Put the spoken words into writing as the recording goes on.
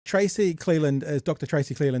Tracy Clelland is Dr.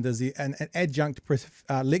 Tracy Clelland is an adjunct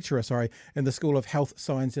lecturer, in the School of Health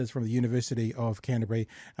Sciences from the University of Canterbury.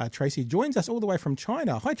 Tracy joins us all the way from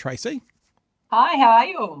China. Hi, Tracy. Hi, how are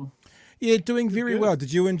you? Yeah, doing very well.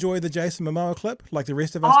 Did you enjoy the Jason Momoa clip like the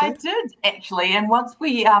rest of us I did? did actually, and once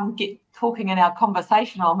we get talking in our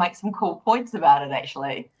conversation, I'll make some cool points about it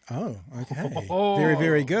actually. Oh, okay. Very,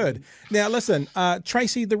 very good. Now, listen,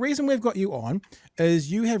 Tracy, the reason we've got you on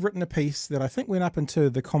is you have written a piece that I think went up into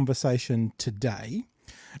the conversation today,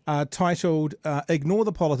 titled Ignore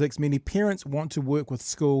the Politics, Many Parents Want to Work with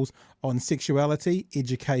Schools on Sexuality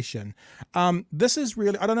Education. This is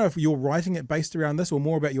really, I don't know if you're writing it based around this or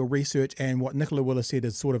more about your research and what Nicola Willis said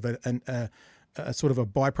is sort of a sort of a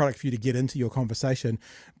byproduct for you to get into your conversation.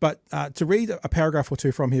 But to read a paragraph or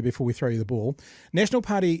two from here before we throw you the ball, National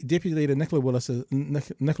Party Deputy Leader Nicola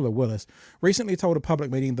Willis recently told a public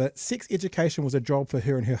meeting that sex education was a job for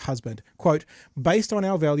her and her husband. Quote, based on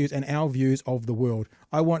our values and our views of the world,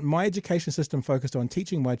 I want my education system focused on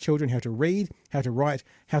teaching my children how to read, how to write,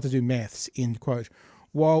 how to do maths, end quote.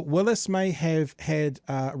 While Willis may have had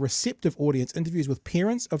a receptive audience, interviews with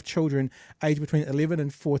parents of children aged between 11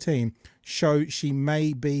 and 14 show she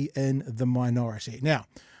may be in the minority. Now,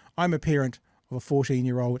 I'm a parent of a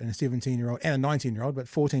 14-year-old and a 17-year-old and a 19-year-old, but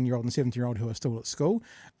 14-year-old and 17-year-old who are still at school,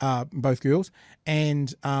 both girls.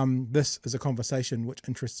 And this is a conversation which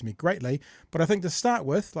interests me greatly. But I think to start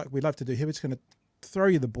with, like we'd love to do here, we're just going to throw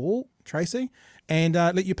you the ball, Tracy, and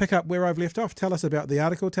let you pick up where I've left off. Tell us about the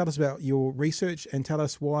article, tell us about your research, and tell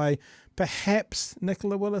us why perhaps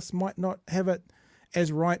Nicola Willis might not have it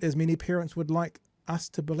as right as many parents would like us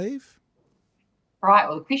to believe. Right,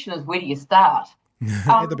 well, the question is, where do you start?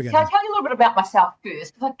 At the beginning. Can I tell you a little bit about myself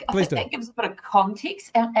first? Because I Please think do. that gives a bit of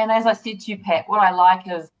context. And as I said to you, Pat, what I like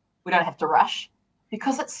is we don't have to rush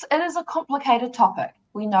because it is a complicated topic.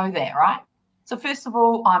 We know that, right? So first of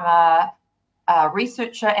all, I'm a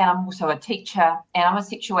researcher and I'm also a teacher and I'm a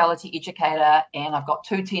sexuality educator and I've got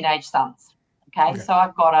 2 teenage sons. Okay. So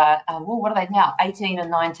I've got what are they now? 18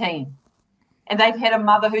 and 19. And they've had a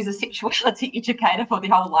mother who's a sexuality educator for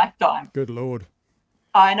their whole lifetime. Good Lord.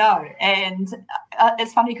 I know. And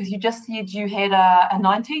it's funny because you just said you had a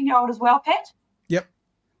 19-year-old as well, Pat. Yep.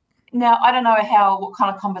 Now, I don't know what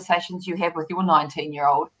kind of conversations you have with your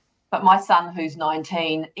 19-year-old, but my son who's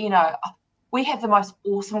 19, we have the most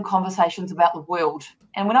awesome conversations about the world.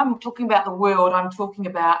 And when I'm talking about the world, I'm talking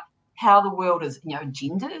about how the world is,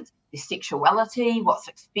 gendered, the sexuality, what's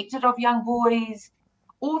expected of young boys,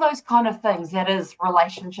 all those kind of things. That is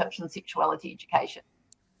relationships and sexuality education.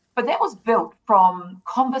 But that was built from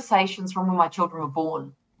conversations from when my children were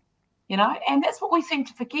born, and that's what we seem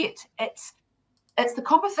to forget. It's the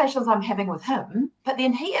conversations I'm having with him, but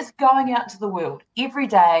then he is going out into the world every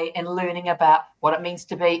day and learning about what it means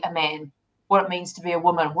to be a man, what it means to be a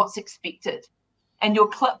woman, what's expected. And your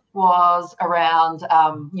clip was around,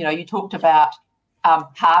 you talked about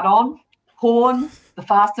hard on, porn, the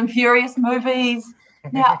Fast and Furious movies.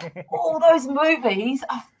 Now, all those movies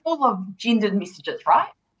are full of gendered messages, right?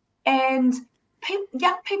 And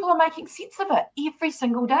young people are making sense of it every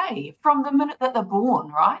single day from the minute that they're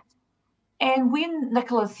born, right? And when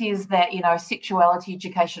Nicola says that, sexuality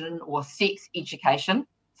education or sex education,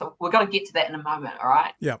 so we've got to get to that in a moment, all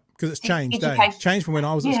right? Yeah, because it's changed, Education. Changed from when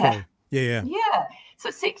I was at school. Yeah.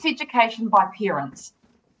 So sex education by parents.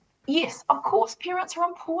 Yes, of course, parents are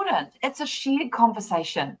important. It's a shared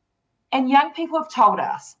conversation. And young people have told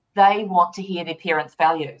us they want to hear their parents'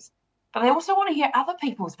 values, but they also want to hear other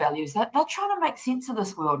people's values. They're trying to make sense of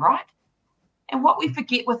this world, right? And what we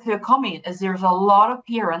forget with her comment is there's a lot of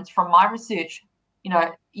parents from my research,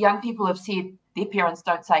 young people have said their parents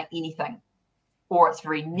don't say anything, or it's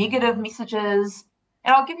very negative messages.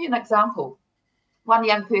 And I'll give you an example. One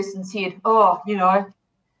young person said,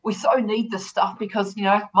 we so need this stuff because,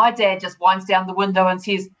 my dad just winds down the window and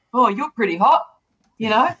says, oh, you're pretty hot.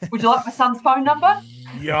 Would you like my son's phone number?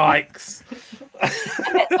 Yikes.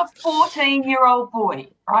 And that's a 14-year-old boy,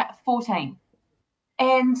 right? 14.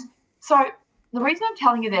 And so the reason I'm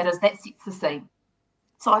telling you that is that sets the scene.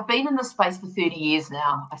 So I've been in this space for 30 years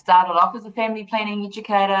now. I started off as a family planning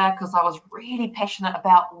educator because I was really passionate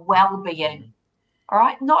about well-being, all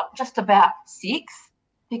right? Not just about sex,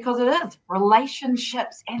 because it is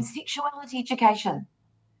relationships and sexuality education.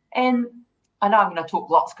 And I know I'm going to talk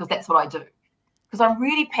lots because that's what I do, because I'm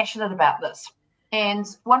really passionate about this. And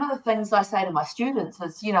one of the things I say to my students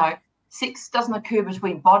is, sex doesn't occur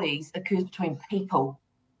between bodies, it occurs between people.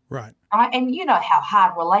 Right. Right. And you know how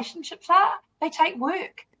hard relationships are. They take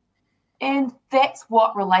work. And that's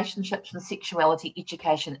what relationships and sexuality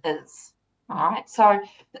education is. All right. So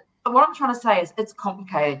what I'm trying to say is it's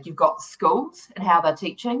complicated. You've got schools and how they're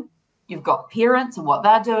teaching, you've got parents and what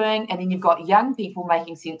they're doing, and then you've got young people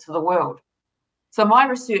making sense of the world. So my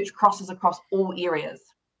research crosses across all areas.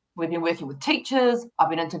 We've been working with teachers, I've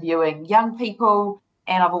been interviewing young people,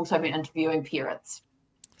 and I've also been interviewing parents.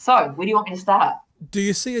 So where do you want me to start? Do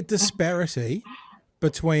you see a disparity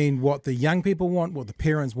between what the young people want, what the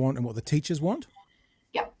parents want, and what the teachers want?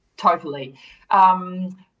 Yeah, totally.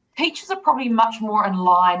 Teachers are probably much more in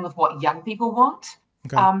line with what young people want.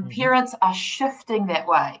 Okay. Parents are shifting that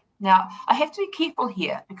way. Now, I have to be careful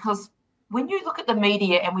here because when you look at the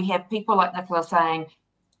media and we have people like Nicola saying,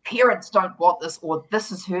 parents don't want this or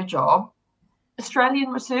this is her job, Australian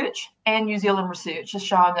research and New Zealand research has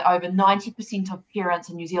shown that over 90% of parents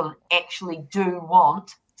in New Zealand actually do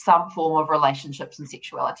want some form of relationships and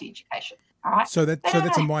sexuality education. All right. So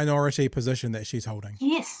that's a minority position that she's holding.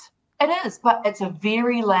 Yes, it is, but it's a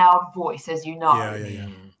very loud voice, as you know. Yeah.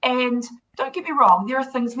 And don't get me wrong, there are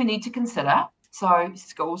things we need to consider. So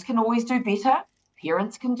schools can always do better,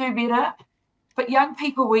 parents can do better. But young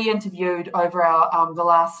people we interviewed over our the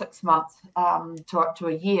last 6 months to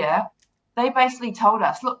a year, they basically told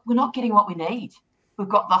us, look, we're not getting what we need. We've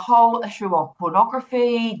got the whole issue of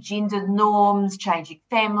pornography, gendered norms, changing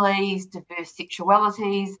families, diverse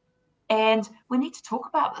sexualities, and we need to talk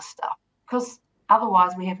about this stuff because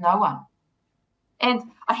otherwise we have no one. And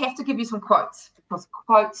I have to give you some quotes because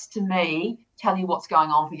quotes to me tell you what's going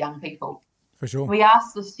on for young people. For sure. We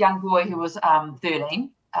asked this young boy who was 13,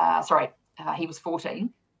 he was 14,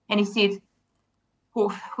 and he said,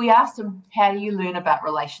 well, we asked him, how do you learn about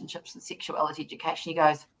relationships and sexuality education? He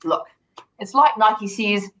goes, look, it's like Nike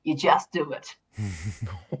says, you just do it.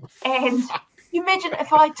 And you imagine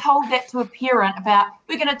if I told that to a parent about,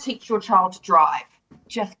 we're going to teach your child to drive,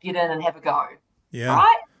 just get in and have a go. Yeah.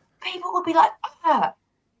 Right? People would be like, ah.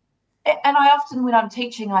 And I often, when I'm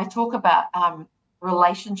teaching, I talk about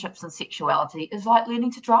relationships and sexuality is like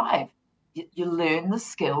learning to drive. You learn the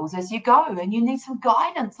skills as you go, and you need some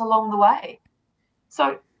guidance along the way.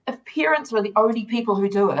 So if parents are the only people who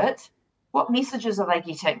do it, what messages are they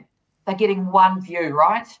getting? They're getting one view,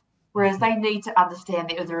 right? Whereas they need to understand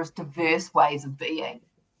that there is diverse ways of being.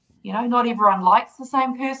 You know, not everyone likes the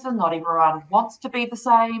same person. Not everyone wants to be the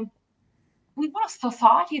same. We want a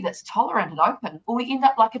society that's tolerant and open, or we end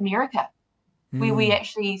up like America, where we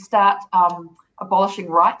actually start abolishing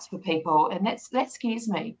rights for people, and that scares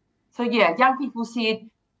me. So, yeah, young people said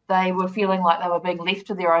they were feeling like they were being left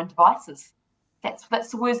to their own devices. That's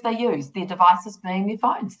the words they use, their devices being their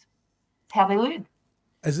phones. It's how they learn.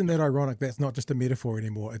 Isn't that ironic? That's not just a metaphor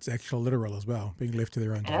anymore. It's actual literal as well, being left to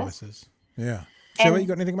their own devices. Yeah. Sherry, you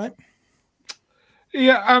got anything, mate?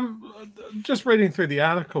 Yeah, just reading through the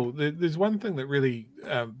article, there's one thing that really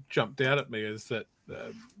jumped out at me is that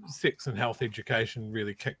sex and health education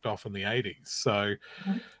really kicked off in the 80s. So,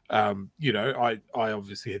 you know, I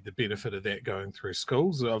obviously had the benefit of that going through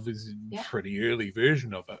schools, obviously pretty early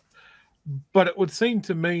version of it. But it would seem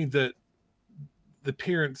to me that the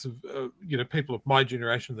parents of, you know, people of my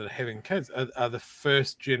generation that are having kids are the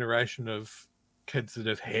first generation of kids that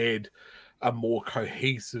have had a more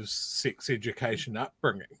cohesive sex education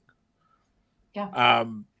upbringing. Yeah.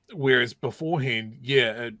 Whereas beforehand,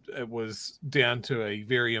 it was down to a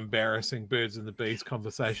very embarrassing birds and the bees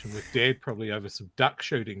conversation with Dad, probably over some duck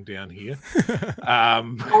shooting down here,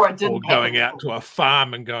 or going out to a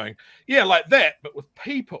farm and going, yeah, like that, but with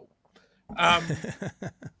people.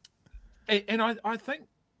 And I think,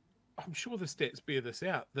 I'm sure the stats bear this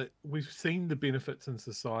out, that we've seen the benefits in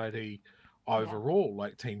society overall,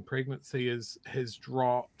 like teen pregnancy has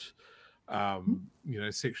dropped, you know,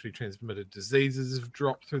 sexually transmitted diseases have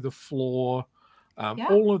dropped through the floor,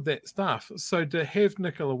 all of that stuff. So to have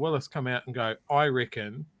Nicola Willis come out and go, I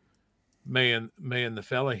reckon me and the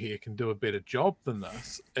fella here can do a better job than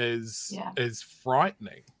this is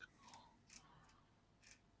frightening.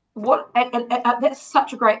 That's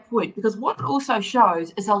such a great point, because what it also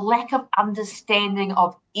shows is a lack of understanding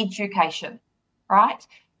of education, right?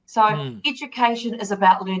 So education is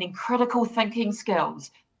about learning critical thinking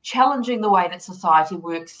skills, challenging the way that society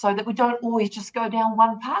works so that we don't always just go down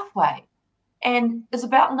one pathway. And it's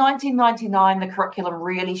about 1999, the curriculum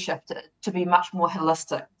really shifted to be much more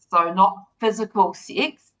holistic. So not physical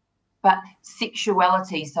sex, but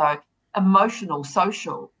sexuality, so emotional,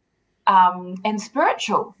 social, and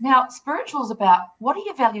spiritual. Now, spiritual is about what are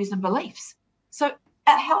your values and beliefs? So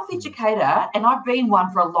a health educator, and I've been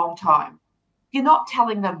one for a long time, you're not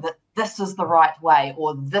telling them that this is the right way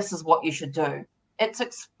or this is what you should do. It's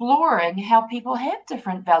exploring how people have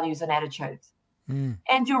different values and attitudes.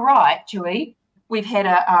 And you're right, Chewy, we've had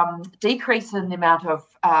a decrease in the amount of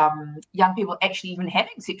young people actually even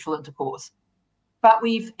having sexual intercourse. But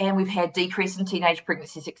we've had decrease in teenage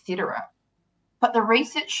pregnancies, etc. But the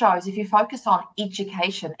research shows if you focus on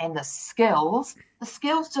education and the skills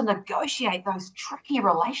to negotiate those tricky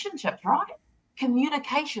relationships, right?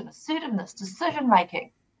 Communication, assertiveness,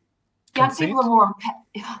 decision-making. Young people are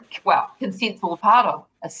more, consent's all part of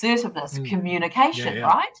assertiveness, communication,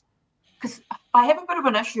 right? Because I have a bit of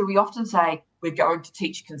an issue. We often say we're going to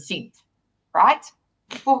teach consent, right?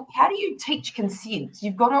 Well, how do you teach consent?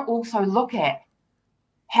 You've got to also look at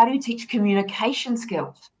how do you teach communication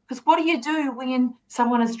skills? Because what do you do when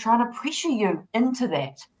someone is trying to pressure you into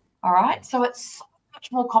that? All right. So it's so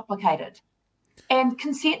much more complicated. And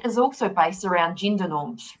consent is also based around gender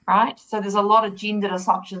norms, right? So there's a lot of gendered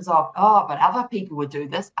assumptions of, oh, but other people would do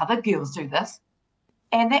this, other girls do this.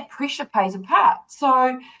 And that pressure plays a part.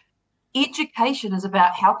 So education is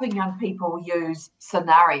about helping young people use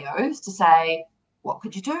scenarios to say, what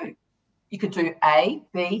could you do? You could do A,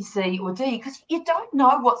 B, C, or D, because you don't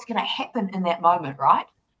know what's going to happen in that moment, right?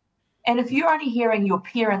 And if you're only hearing your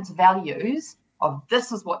parents' values of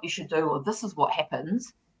this is what you should do or this is what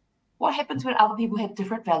happens when other people have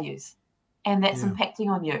different values and that's impacting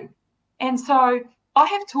on you? And so I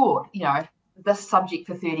have taught, this subject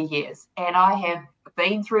for 30 years, and I have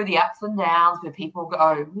been through the ups and downs where people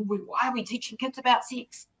go, why are we teaching kids about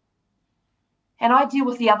sex? And I deal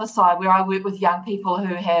with the other side where I work with young people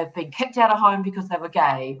who have been kicked out of home because they were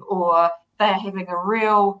gay, or they're having a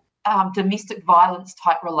real domestic violence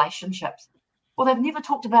type relationships, or they've never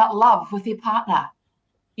talked about love with their partner,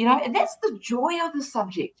 and that's the joy of the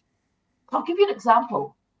subject. I'll give you an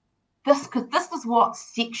example. This is what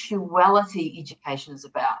sexuality education is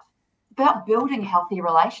about building healthy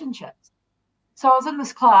relationships. So I was in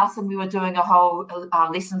this class and we were doing a whole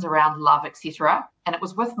lessons around love, etc. And it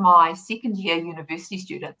was with my second year university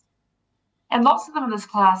students. And lots of them in this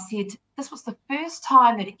class said this was the first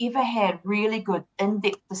time they'd ever had really good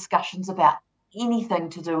in-depth discussions about anything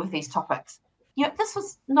to do with these topics. This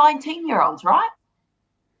was 19-year-olds, right?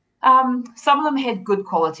 Some of them had good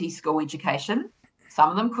quality school education. Some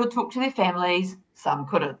of them could talk to their families. Some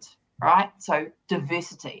couldn't, right? So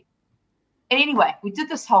diversity. And anyway, we did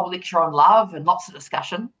this whole lecture on love and lots of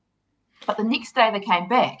discussion. But the next day they came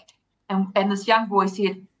back and this young boy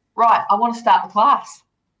said, right, I want to start the class.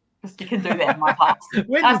 Because you can do that in my class.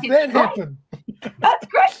 When does that happen? That's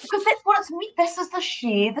great, because that's what it's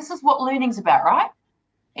meant. This is what learning's about, right?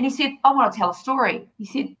 And he said, I want to tell a story. He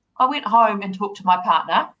said, I went home and talked to my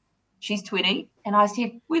partner. She's 20. And I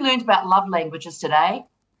said, we learned about love languages today.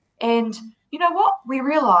 And you know what? We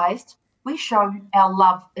realised we show our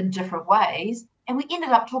love in different ways. And we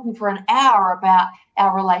ended up talking for an hour about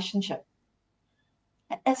our relationship.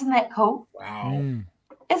 Isn't that cool? Wow.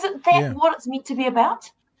 Isn't that what it's meant to be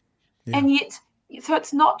about? Yeah. And yet, so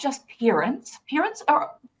it's not just parents. Parents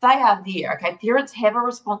are there, okay? Parents have a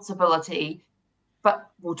responsibility, but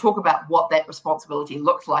we'll talk about what that responsibility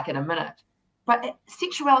looks like in a minute. But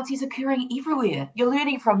sexuality is occurring everywhere. You're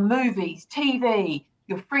learning from movies, TV,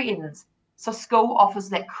 your friends. So school offers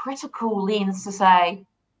that critical lens to say,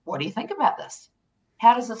 what do you think about this?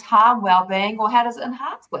 How does this harm well-being or how does it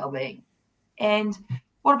enhance well-being? And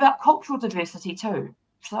what about cultural diversity too?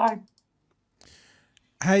 So,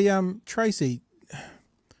 hey, Tracy,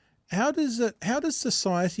 how does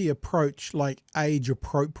society approach like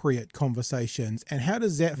age-appropriate conversations, and how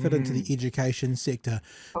does that fit into the education sector?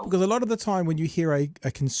 Because a lot of the time when you hear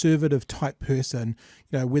a conservative type person,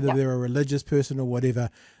 whether they're a religious person or whatever,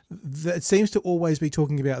 it seems to always be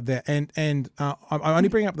talking about that. And I only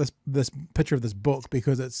bring up this picture of this book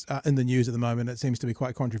because it's in the news at the moment. It seems to be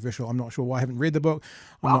quite controversial. I'm not sure why I haven't read the book.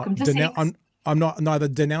 I'm not neither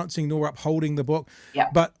denouncing nor upholding the book.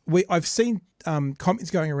 But I've seen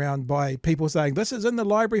comments going around by people saying this is in the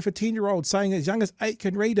library for 10-year-olds, saying as young as 8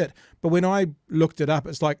 can read it. But when I looked it up,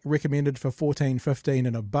 it's like recommended for 14, 15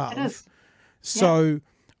 and above. It is. So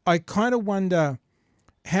I kind of wonder,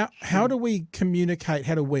 how do we communicate?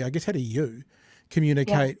 How do you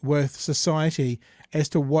communicate with society as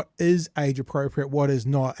to what is age appropriate, what is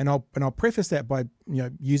not? And I'll preface that by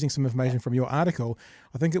using some information from your article.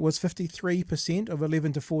 I think it was 53% of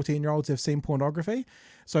 11 to 14-year-olds have seen pornography.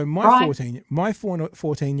 So my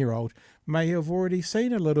 14-year-old may have already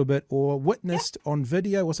seen a little bit or witnessed on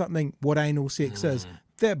video or something what anal sex is.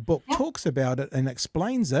 That book talks about it and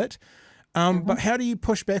explains it. But how do you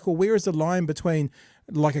push back, or where is the line between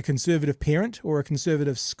like a conservative parent or a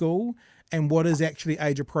conservative school and what is actually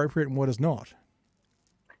age appropriate and what is not?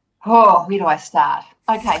 Oh, where do I start?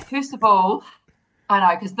 Okay, first of all, I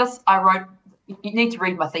know, because I wrote, you need to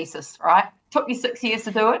read my thesis, right? Took me 6 years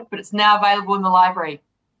to do it, but it's now available in the library.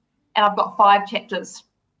 And I've got 5 chapters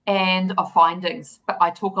and of findings, but I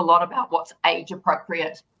talk a lot about what's age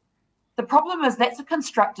appropriate. The problem is that's a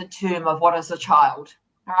constructed term of what is a child.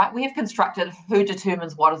 All right, we have constructed who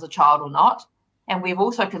determines what is a child or not, and we've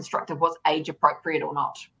also constructed what's age appropriate or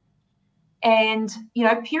not. And, you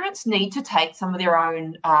know, parents need to take some of their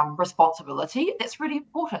own responsibility. That's really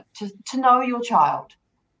important to know your child.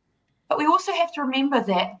 But we also have to remember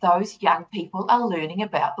that those young people are learning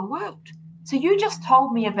about the world. So you just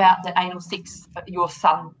told me about the anal sex your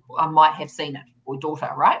son might have seen it, or daughter,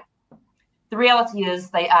 right? The reality is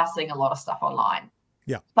they are seeing a lot of stuff online.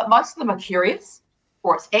 Yeah. But most of them are curious,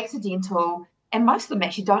 or it's accidental, and most of them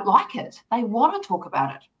actually don't like it. They want to talk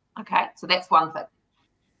about it. Okay, so that's one thing.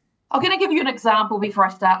 I'm going to give you an example before I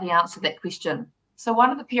start the answer to that question. So one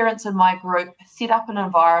of the parents in my group set up an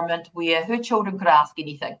environment where her children could ask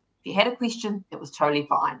anything. If you had a question, it was totally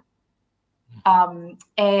fine.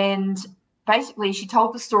 And basically, she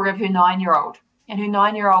told the story of her 9-year-old. And her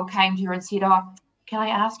 9-year-old came to her and said, "Oh, can I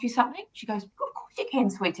ask you something?" She goes, "Of course you can,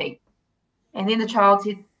 sweetie." And then the child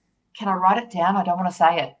said, "Can I write it down? I don't want to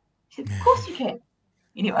say it." She said, "Of course you can."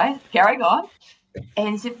 Anyway, carrying on. And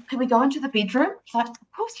he said, "Can we go into the bedroom?" She's like,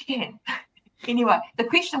 "Of course you can." Anyway, the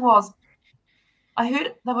question was, I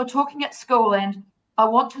heard they were talking at school and I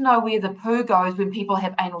want to know where the poo goes when people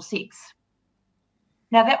have anal sex.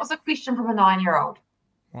 Now, that was a question from a 9-year-old.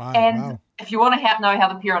 Wow. And if you want to know how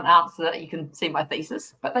the parent answered it, you can see my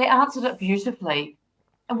thesis. But they answered it beautifully.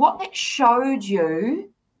 And what that showed you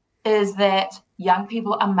is that young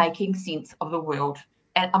people are making sense of the world.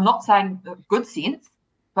 And I'm not saying good sense,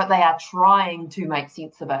 but they are trying to make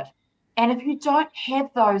sense of it. And if you don't have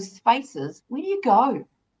those spaces, where do you go?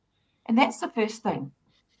 And that's the first thing.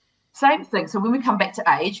 Same thing. So when we come back to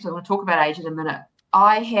age, because I'm going to talk about age in a minute,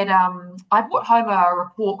 I brought home a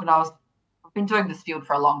report when I've been doing this field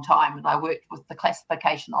for a long time, and I worked with the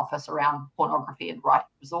classification office around pornography and right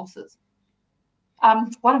resources.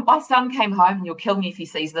 My son came home, and you'll kill me if he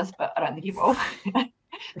sees this, but I don't think he will.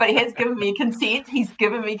 But he has given me consent. He's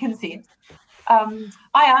given me consent. I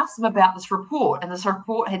asked him about this report, and this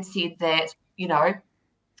report had said that, 90%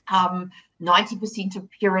 of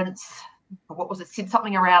parents, said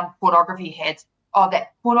something around pornography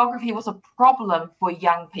that pornography was a problem for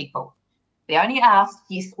young people. They only asked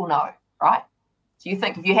yes or no, right? So you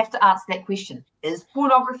think if you have to answer that question, is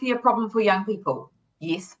pornography a problem for young people?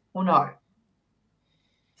 Yes or no?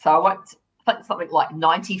 So I think something like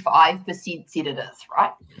 95% said it is,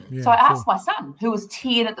 right? Yeah, so I asked my son, who was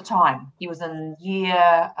 10 at the time. He was in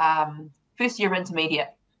first year of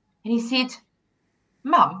intermediate. And he said,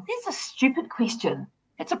 "Mum, that's a stupid question.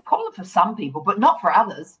 It's a problem for some people, but not for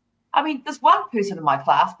others. I mean, there's one person in my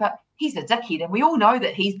class, but he's a dickhead, and we all know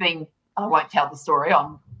that he's been," I won't tell the story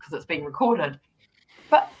on because it's being recorded.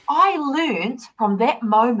 But I learned from that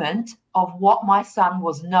moment of what my son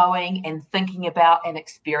was knowing and thinking about and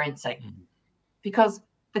experiencing. Because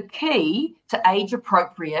the key to age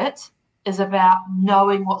appropriate is about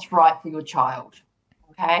knowing what's right for your child.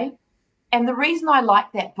 Okay? And the reason I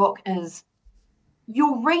like that book is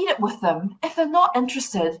you'll read it with them. If they're not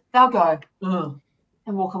interested, they'll go, "Ugh,"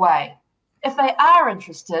 and walk away. If they are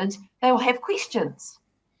interested, they will have questions.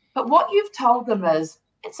 But what you've told them is,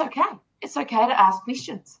 it's okay. It's okay to ask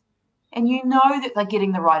questions. And you know that they're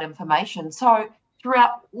getting the right information. So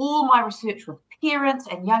throughout all my research with parents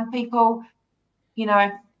and young people,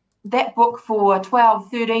 that book for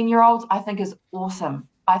 12, 13-year-olds, I think is awesome.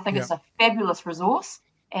 I think it's a fabulous resource.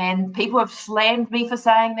 And people have slammed me for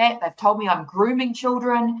saying that. They've told me I'm grooming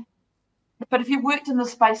children. But if you've worked in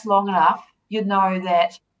this space long enough, you'd know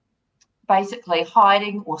that basically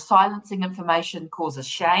hiding or silencing information causes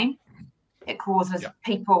shame. It causes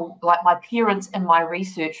people like my parents in my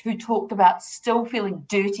research who talked about still feeling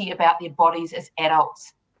dirty about their bodies as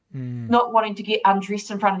adults, not wanting to get undressed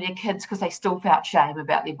in front of their kids because they still felt shame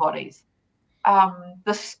about their bodies.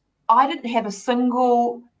 I didn't have a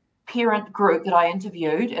single parent group that I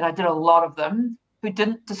interviewed, and I did a lot of them, who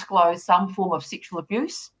didn't disclose some form of sexual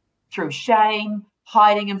abuse through shame,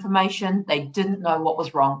 hiding information. They didn't know what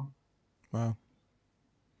was wrong. Wow.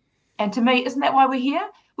 And to me, isn't that why we're here?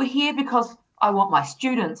 We're here because I want my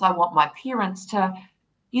students, I want my parents to,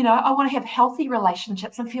 I want to have healthy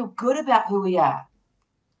relationships and feel good about who we are.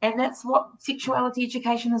 And that's what sexuality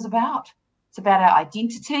education is about. It's about our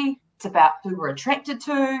identity. It's about who we're attracted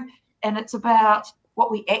to. And it's about what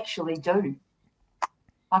we actually do.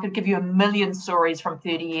 I could give you a million stories from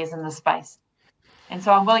 30 years in this space. And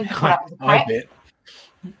so I'm willing to put up with the crap. I bet.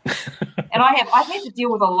 And I've had to deal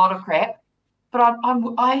with a lot of crap. But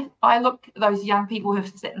I look at those young people who've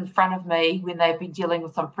sat in front of me when they've been dealing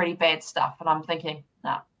with some pretty bad stuff, and I'm thinking,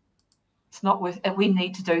 no, it's not worth it. We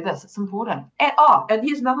need to do this. It's important. And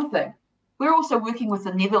here's another thing. We're also working with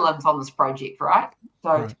the Netherlands on this project, right?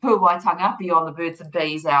 So Te Pua Waitanga, Beyond the Birds and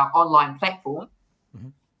Bees, our online platform. Mm-hmm.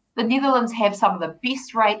 The Netherlands have some of the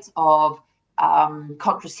best rates of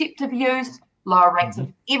contraceptive use, lower rates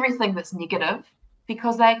of everything that's negative,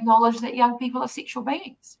 because they acknowledge that young people are sexual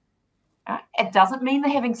beings. Right? It doesn't mean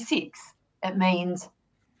they're having sex. It means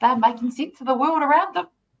they're making sense of the world around them.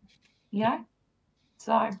 You know?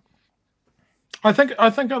 So I think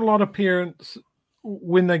a lot of parents,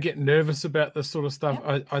 when they get nervous about this sort of stuff,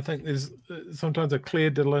 I think there's sometimes a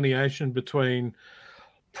clear delineation between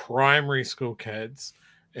primary school kids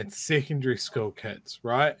and secondary school kids,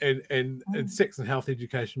 right? And sex and health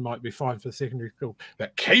education might be fine for secondary school,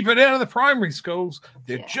 but keep it out of the primary schools.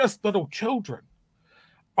 They're just little children.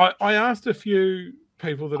 I asked a few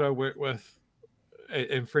people that I work with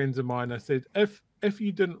and friends of mine, I said, if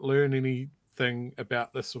you didn't learn anything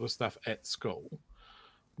about this sort of stuff at school,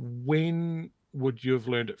 when would you have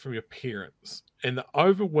learned it from your parents? And the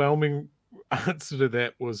overwhelming answer to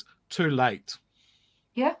that was too late.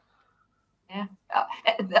 Yeah.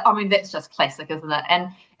 I mean, that's just classic, isn't it? And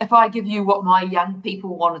if I give you what my young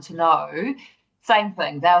people wanted to know, same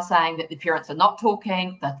thing. They were saying that the parents are not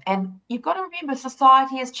talking, and you've got to remember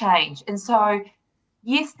society has changed. And so,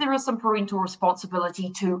 yes, there is some parental responsibility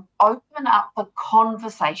to open up the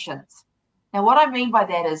conversations. Now, what I mean by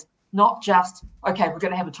that is not just, okay, we're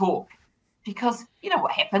going to have a talk, because you know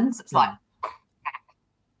what happens. It's like,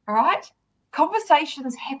 all right,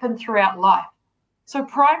 conversations happen throughout life. So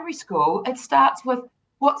primary school, it starts with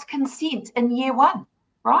what's consent in year 1,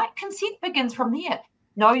 right? Consent begins from there.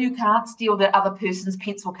 No, you can't steal that other person's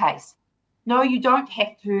pencil case. No, you don't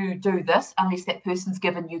have to do this unless that person's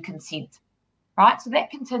given you consent, right? So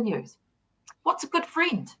that continues. What's a good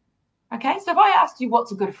friend? Okay, so if I asked you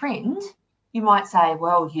what's a good friend, you might say,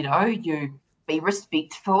 well, you know, you be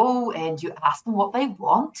respectful and you ask them what they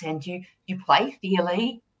want and you play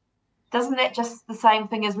fairly. Doesn't that just the same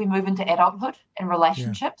thing as we move into adulthood and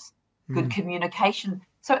relationships? Yeah. Good communication.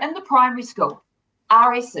 So in the primary school,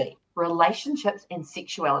 RSE, Relationships and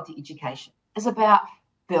Sexuality Education, is about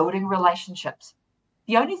building relationships.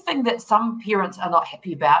 The only thing that some parents are not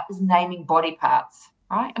happy about is naming body parts,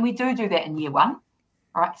 right? And we do that in year 1,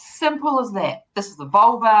 all right? Simple as that. This is the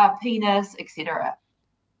vulva, penis, etc.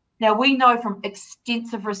 Now, we know from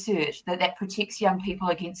extensive research that protects young people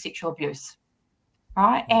against sexual abuse,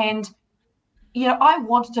 right? And, you know, I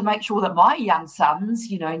wanted to make sure that my young sons,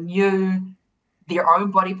 you know, knew their own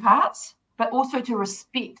body parts, but also to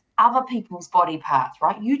respect other people's body parts,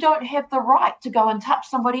 right? You don't have the right to go and touch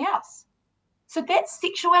somebody else. So that's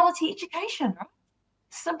sexuality education, right?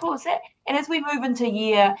 Simple as that. And as we move into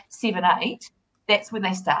year 7, 8, that's when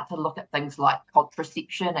they start to look at things like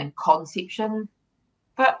contraception and conception.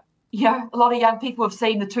 But, you know, a lot of young people have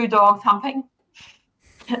seen the 2 dogs humping.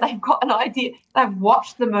 They've got an idea. They've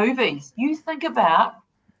watched the movies. You think about,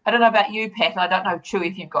 I don't know about you, Pat, and I don't know, Chewy,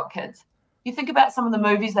 if you've got kids. You think about some of the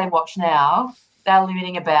movies they watch now, they're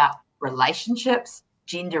learning about relationships,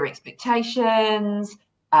 gender expectations,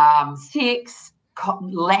 sex,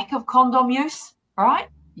 lack of condom use, right?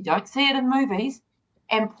 You don't see it in movies.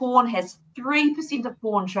 And porn has 3% of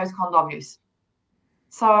porn shows condom use.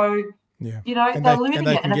 So, you know, they're learning and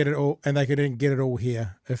they can get it all, and they can get it all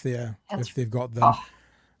here if they've got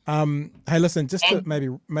them. Hey, listen, just to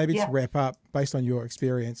maybe to wrap up, based on your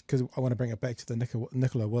experience, because I want to bring it back to the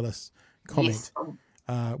Nicola Willis comment,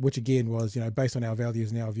 which again was, you know, based on our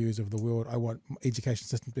values and our views of the world, I want education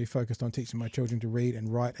systems to be focused on teaching my children to read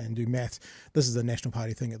and write and do maths. This is a National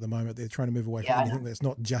Party thing at the moment. They're trying to move away from anything that's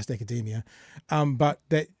not just academia. But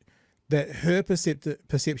that her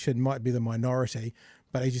perception might be the minority,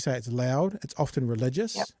 but as you say, it's loud, it's often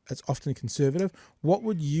religious, it's often conservative. What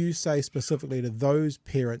would you say specifically to those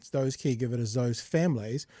parents, those caregivers, those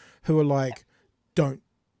families who are like, don't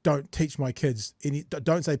teach my kids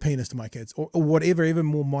don't say penis to my kids, or whatever, even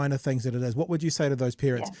more minor things that it is? What would you say to those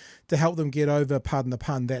parents to help them get over, pardon the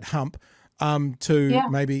pun, that hump, to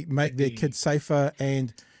maybe make their kids safer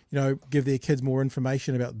and, you know, give their kids more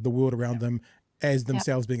information about the world around them as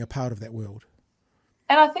themselves being a part of that world?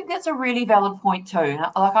 And I think that's a really valid point too.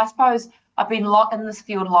 Like, I suppose I've been in this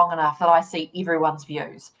field long enough that I see everyone's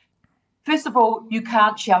views. First of all, you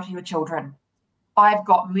can't shelter your children. I've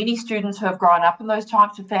got many students who have grown up in those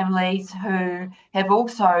types of families who have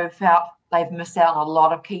also felt they've missed out on a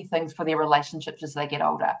lot of key things for their relationships as they get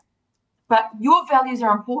older. But your values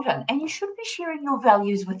are important, and you should be sharing your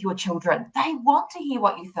values with your children. They want to hear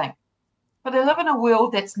what you think. But they live in a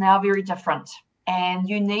world that's now very different, and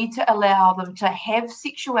you need to allow them to have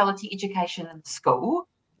sexuality education in school.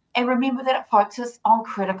 And remember that it focuses on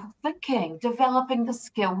critical thinking, developing the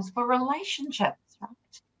skills for relationships, right?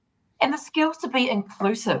 And the skills to be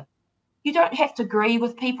inclusive. You don't have to agree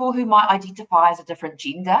with people who might identify as a different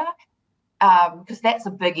gender, because that's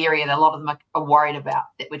a big area that a lot of them are worried about,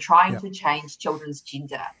 that we're trying to change children's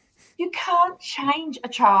gender. You can't change a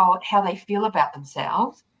child how they feel about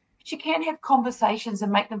themselves, but you can have conversations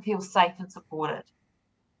and make them feel safe and supported.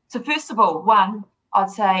 So first of all, one, I'd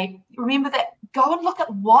say, remember that go and look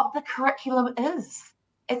at what the curriculum is.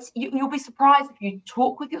 You'll be surprised if you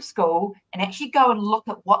talk with your school and actually go and look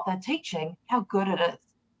at what they're teaching, how good it is.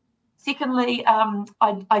 Secondly,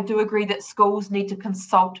 I do agree that schools need to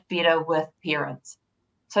consult better with parents.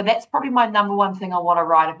 So that's probably my number one thing I want to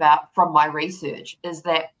write about from my research, is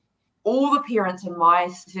that all the parents in my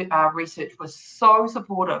research were so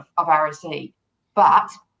supportive of RSE, but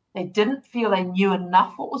they didn't feel they knew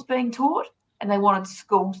enough what was being taught, and they wanted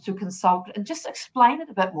schools to consult and just explain it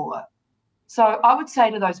a bit more. So I would say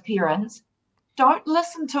to those parents, don't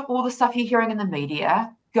listen to all the stuff you're hearing in the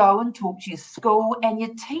media. Go and talk to your school and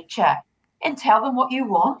your teacher and tell them what you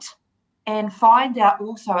want, and find out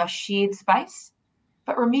also a shared space.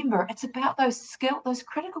 But remember, it's about those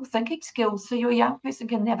critical thinking skills, so your young person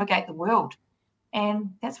can navigate the world.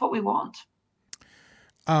 And that's what we want.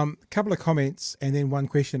 Couple of comments and then one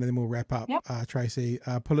question and then we'll wrap up. Yep. Tracy,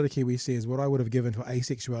 Politikiwi says, what I would have given for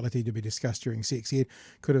asexuality to be discussed during sex ed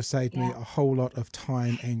could have saved me a whole lot of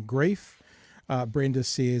time and grief. Brenda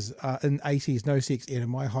says, in 80s, no sex ed in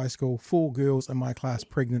my high school, 4 girls in my class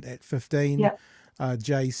pregnant at 15. Yep.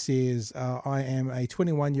 Jay says, I am a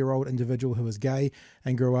 21-year-old individual who is gay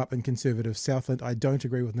and grew up in conservative Southland. I don't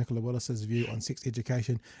agree with Nicola Willis's view on sex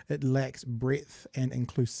education. It lacks breadth and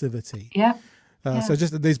inclusivity. Yeah. So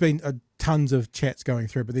just there's been tons of chats going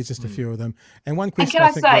through, but there's just a few of them. And one And question can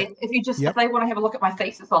I say, that, if they want to have a look at my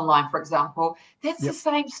thesis online, for example, that's the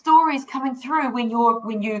same stories coming through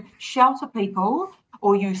when you shelter people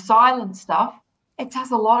or you silence stuff. It does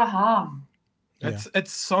a lot of harm.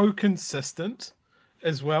 It's so consistent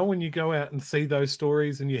as well when you go out and see those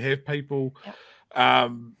stories and you have people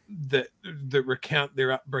that recount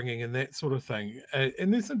their upbringing and that sort of thing.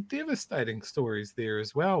 And there's some devastating stories there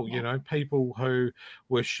as well. You know, people who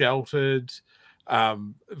were sheltered,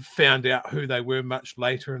 found out who they were much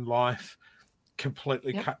later in life,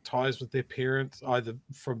 completely cut ties with their parents, either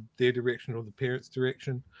from their direction or the parents'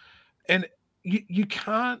 direction. And you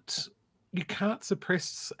can't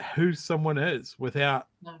suppress who someone is without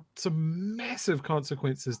some massive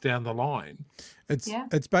consequences down the line.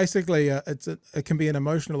 It's basically it can be an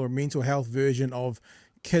emotional or mental health version of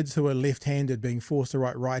kids who are left-handed being forced to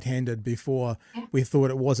write right-handed before we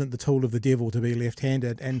thought it wasn't the tool of the devil to be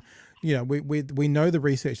left-handed. And you know, we know the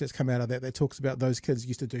research that's come out of that talks about those kids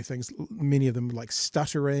used to do things, many of them like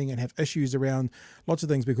stuttering and have issues around lots of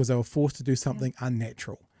things because they were forced to do something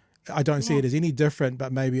unnatural. I don't see it as any different,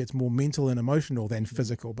 but maybe it's more mental and emotional than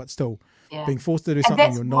physical, but still being forced to do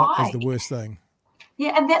something you're not is the worst thing.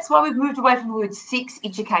 Yeah, and that's why we've moved away from the word sex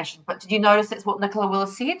education. But did you notice that's what Nicola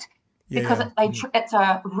Willis said? Because it's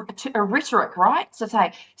a rhetoric, right? So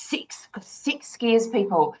say sex, because sex scares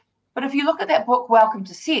people. But if you look at that book, Welcome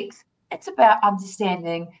to Sex, it's about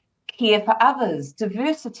understanding care for others,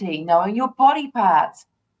 diversity, knowing your body parts.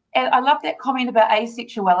 And I love that comment about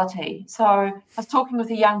asexuality. So I was talking with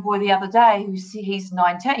a young boy the other day he's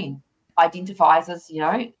 19, identifies as,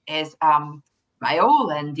 as male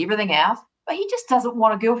and everything else, but he just doesn't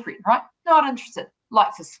want a girlfriend, right? Not interested,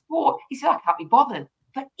 likes a sport. He said, I can't be bothered.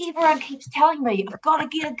 But everyone keeps telling me I've got to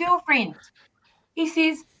get a girlfriend. He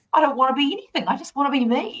says, I don't want to be anything. I just want to be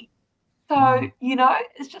me. So,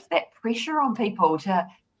 it's just that pressure on people can't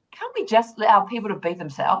we just allow people to be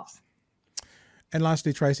themselves? And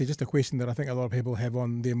lastly, Tracy, just a question that I think a lot of people have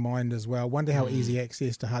on their mind as well. Wonder how easy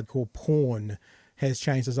access to hardcore porn has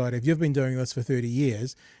changed society. If you've been doing this for 30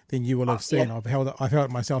 years, then you will have seen, I've held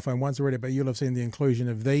it my cell phone once already, but you'll have seen the inclusion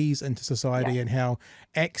of these into society and how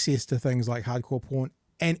access to things like hardcore porn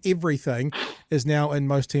and everything is now in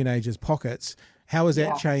most teenagers' pockets. How has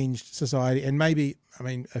that changed society? And maybe,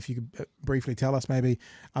 if you could briefly tell us maybe,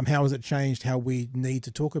 how has it changed how we need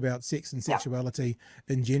to talk about sex and sexuality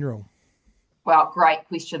in general? Well, great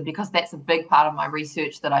question, because that's a big part of my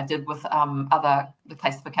research that I did with the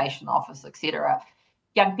classification office, etc.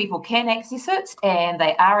 Young people can access it, and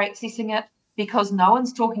they are accessing it because no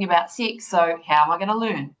one's talking about sex. So how am I going to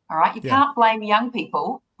learn? All right, you can't blame young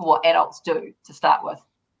people for what adults do to start with.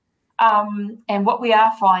 And what we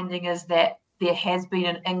are finding is that there has been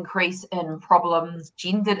an increase in problems,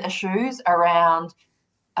 gendered issues around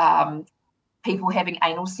people having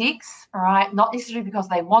anal sex, all right, not necessarily because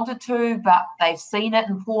they wanted to, but they've seen it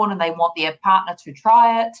in porn and they want their partner to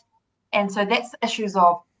try it. And so that's issues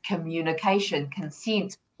of communication,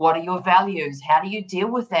 consent. What are your values? How do you deal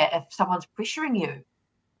with that if someone's pressuring you?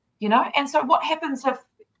 You know, and so what happens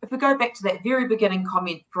if we go back to that very beginning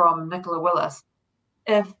comment from Nicola Willis,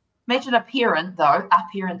 imagine a parent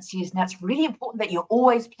says, now it's really important that you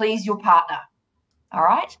always please your partner, all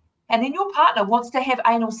right? And then your partner wants to have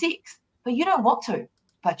anal sex, but you don't want to,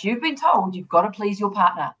 but you've been told you've got to please your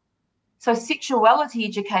partner. So sexuality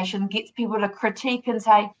education gets people to critique and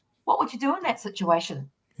say, what would you do in that situation?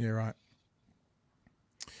 Yeah, right.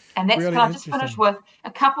 And that's, really, can I just finish with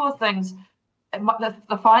a couple of things?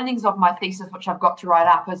 The findings of my thesis, which I've got to write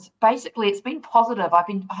up, is basically it's been positive.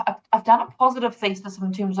 I've done a positive thesis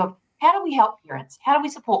in terms of how do we help parents? How do we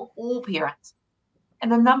support all parents?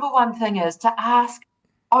 And the number one thing is to ask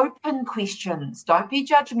open questions. Don't be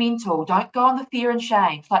judgmental. Don't go on the fear and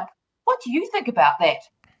shame. It's like, what do you think about that?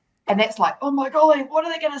 And that's like, oh my golly, what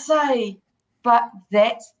are they going to say? But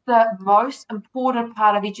that's the most important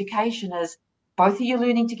part of education, is both of you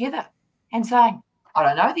learning together and saying, I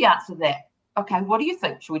don't know the answer to that. Okay, what do you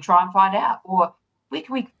think? Should we try and find out? Or where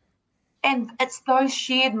can we? And it's those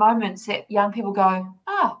shared moments that young people go,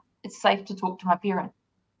 it's safe to talk to my parent.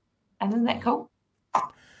 And isn't that cool?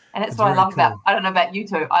 And that's what I love about, I don't know about you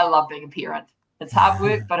two, I love being a parent. It's hard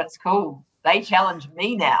work, but it's cool. They challenge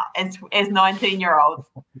me now as 19-year-olds.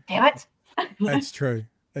 Damn it. That's true.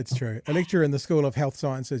 It's true. A lecturer in the School of Health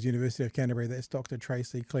Sciences, University of Canterbury. That's Dr.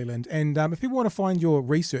 Tracy Clelland. And if people want to find your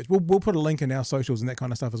research, we'll put a link in our socials and that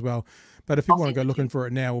kind of stuff as well. But if people want to go looking for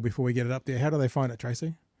it now or before we get it up there, how do they find it,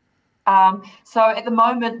 Tracy? So at the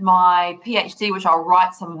moment, my PhD, which I'll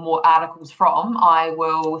write some more articles from, I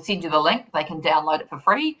will send you the link. They can download it for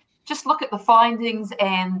free. Just look at the findings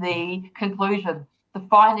and the conclusion. The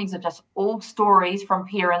findings are just all stories from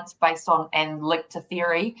parents based on and linked to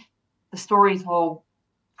theory. The stories will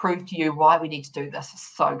prove to you why we need to do this. It's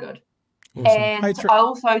so good. Awesome. And I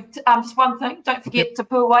also, just one thing, don't forget to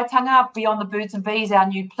Pua Waitanga, Beyond the Birds and Bees, our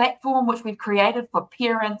new platform, which we've created for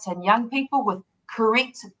parents and young people with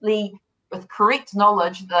correct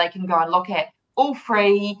knowledge that they can go and look at. All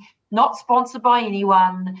free, not sponsored by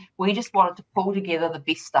anyone. We just wanted to pull together the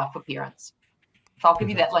best stuff for parents. So I'll give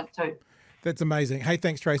you that link too. That's amazing. Hey,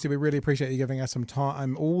 thanks, Tracy. We really appreciate you giving us some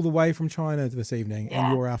time all the way from China this evening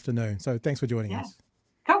and your afternoon. So thanks for joining us.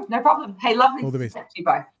 Cool, no problem. Hey, lovely all the best. To you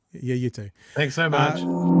both. Yeah, you too. Thanks so much.